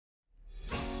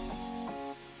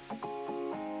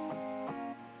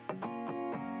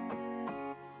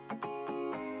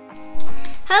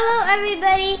Hello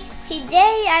everybody,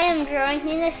 today I am drawing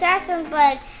an assassin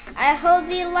bug. I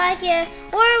hope you like it.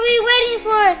 What are we waiting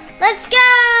for? Let's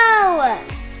go!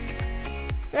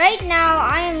 Right now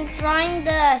I am drawing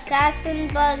the assassin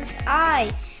bug's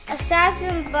eye.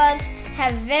 Assassin bugs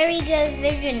have very good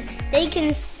vision. They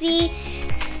can see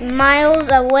miles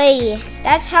away.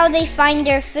 That's how they find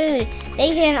their food.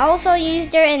 They can also use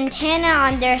their antenna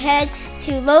on their head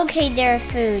to locate their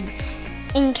food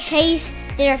in case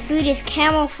their food is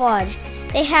camouflaged.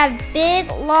 They have big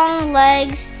long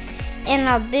legs and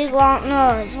a big long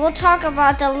nose. We'll talk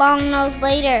about the long nose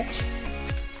later.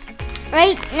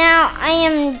 Right now I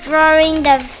am drawing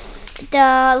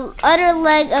the other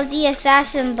leg of the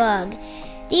assassin bug.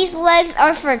 These legs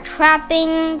are for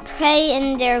trapping prey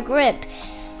in their grip.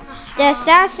 The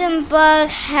assassin bug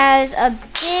has a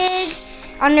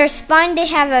big, on their spine they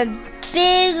have a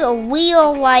big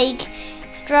wheel-like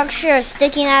structure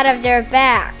sticking out of their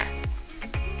back.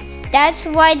 That's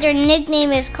why their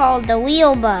nickname is called the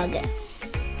wheel bug.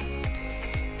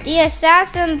 The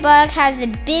assassin bug has a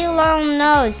big long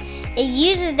nose. It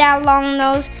uses that long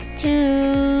nose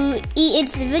to eat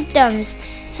its victims.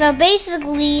 So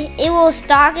basically, it will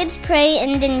stalk its prey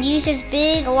and then use its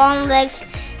big long legs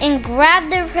and grab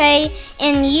the prey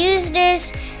and use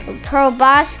this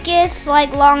proboscis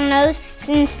like long nose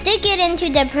and stick it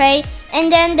into the prey,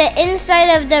 and then the inside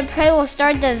of the prey will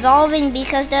start dissolving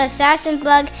because the assassin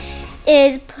bug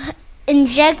is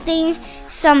injecting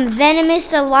some venomous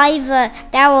saliva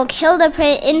that will kill the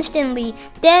prey instantly.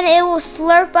 Then it will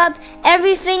slurp up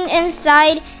everything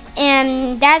inside,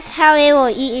 and that's how it will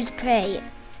eat its prey.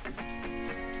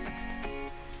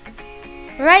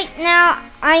 Right now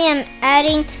I am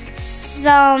adding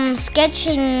some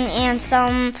sketching and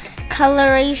some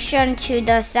coloration to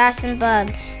the assassin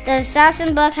bug. The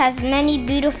assassin bug has many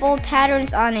beautiful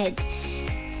patterns on it.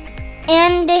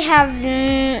 And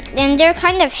they're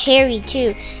kind of hairy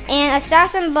too. And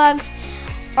assassin bugs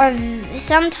are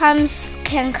sometimes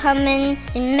can come in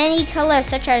many colors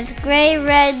such as gray,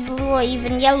 red, blue, or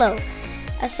even yellow.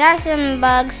 Assassin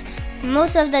bugs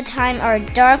most of the time are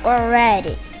dark or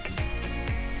red.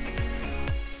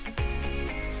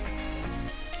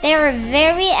 They are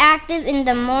very active in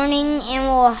the morning and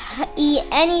will eat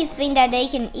anything that they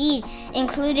can eat,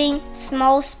 including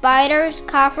small spiders,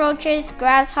 cockroaches,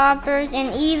 grasshoppers,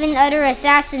 and even other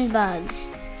assassin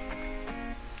bugs.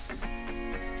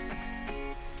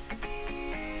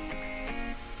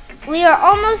 We are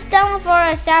almost done with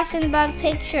our assassin bug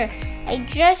picture. I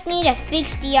just need to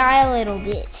fix the eye a little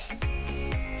bit.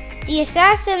 The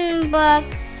assassin bug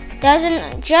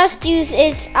doesn't just use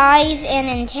its eyes and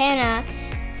antenna.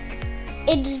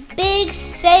 Its big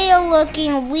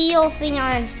sail-looking wheel thing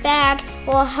on its back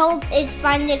will help it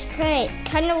find its prey,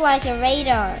 kind of like a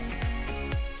radar.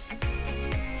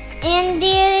 And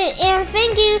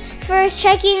thank you for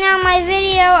checking out my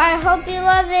video. I hope you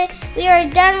love it. We are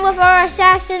done with our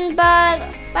assassin bug.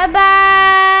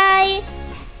 Bye-bye.